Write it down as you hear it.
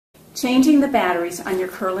Changing the batteries on your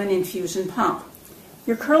Curlin infusion pump.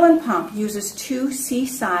 Your Curlin pump uses 2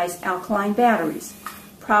 C-size alkaline batteries.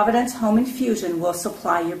 Providence Home Infusion will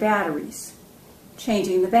supply your batteries.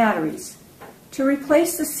 Changing the batteries. To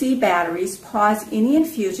replace the C batteries, pause any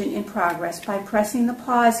infusion in progress by pressing the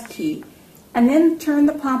pause key, and then turn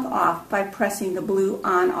the pump off by pressing the blue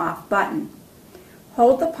on-off button.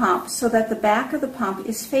 Hold the pump so that the back of the pump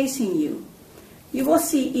is facing you. You will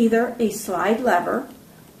see either a slide lever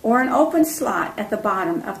or an open slot at the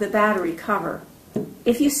bottom of the battery cover.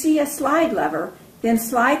 If you see a slide lever, then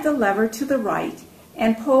slide the lever to the right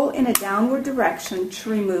and pull in a downward direction to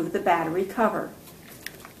remove the battery cover.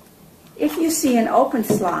 If you see an open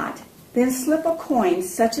slot, then slip a coin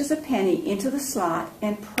such as a penny into the slot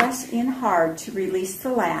and press in hard to release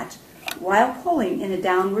the latch while pulling in a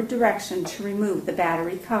downward direction to remove the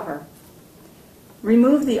battery cover.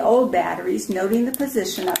 Remove the old batteries, noting the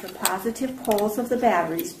position of the positive poles of the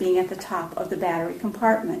batteries being at the top of the battery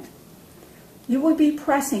compartment. You will be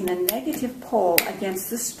pressing the negative pole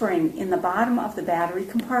against the spring in the bottom of the battery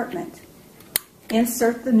compartment.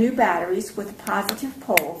 Insert the new batteries with positive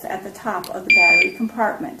poles at the top of the battery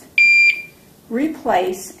compartment.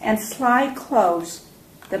 Replace and slide close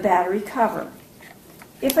the battery cover.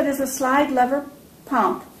 If it is a slide lever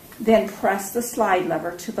pump, then press the slide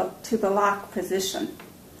lever to the lock position.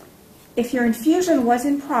 If your infusion was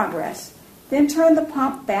in progress, then turn the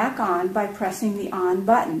pump back on by pressing the on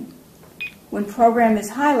button. When program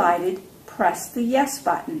is highlighted, press the yes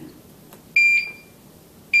button.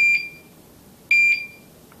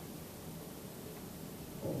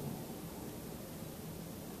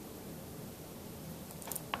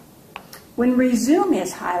 When resume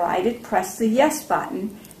is highlighted, press the yes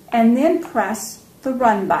button and then press the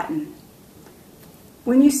run button.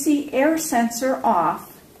 When you see air sensor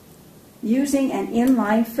off using an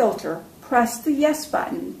inline filter, press the yes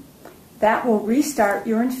button. That will restart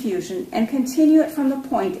your infusion and continue it from the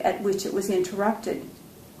point at which it was interrupted.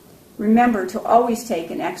 Remember to always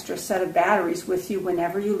take an extra set of batteries with you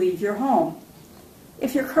whenever you leave your home.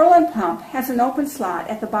 If your Curlin pump has an open slot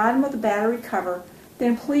at the bottom of the battery cover,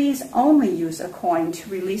 then please only use a coin to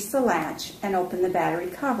release the latch and open the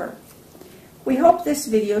battery cover. We hope this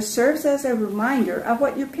video serves as a reminder of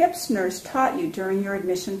what your PIPS nurse taught you during your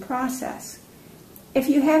admission process. If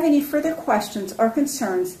you have any further questions or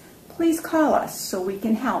concerns, please call us so we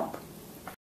can help.